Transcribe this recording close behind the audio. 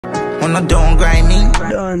no don't grind me.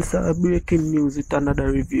 Dancer breaking news with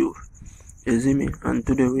another review. You see me? And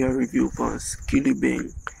today we are review for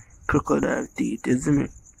Skillibeng Crocodile Teeth. You see me?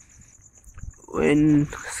 When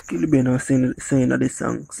Skillibeng was saying that the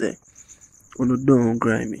song say, "Uno don't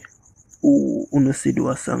grind me." Oh, uno see do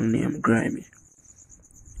a song named Grimy.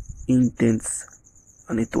 Intense.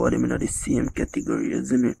 And it was them in the same category. You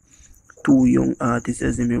see me? Two young artists,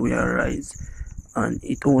 you see me, we arise. And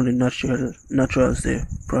it only natural say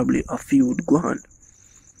probably a feud go on.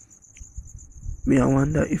 Me I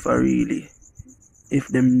wonder if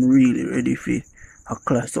them really ready for a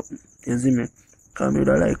class something, you see me? Cause me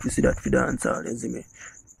would like to see that for dancehall, you see me?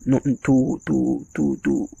 Nothing too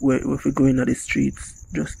where if we go in the streets,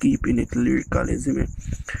 just keeping it lyrical, you see me?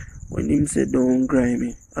 When him said don't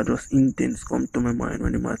grimy, I just intense come to my mind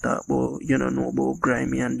when him talk about, you don't know about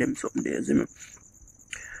grimy and them something there, you see me?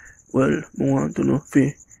 Well, I want to know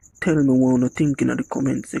if tell me what you think in the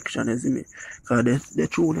comment section, you see me? Because the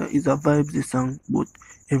tune is a vibes song, but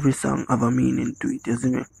every song have a meaning to it, you see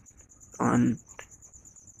me? And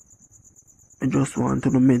I just want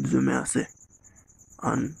to know me I say.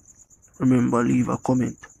 And remember, leave a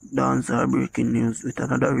comment. Dancer breaking news with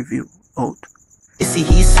another review out. You see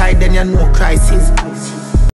esyde, then you know crisis.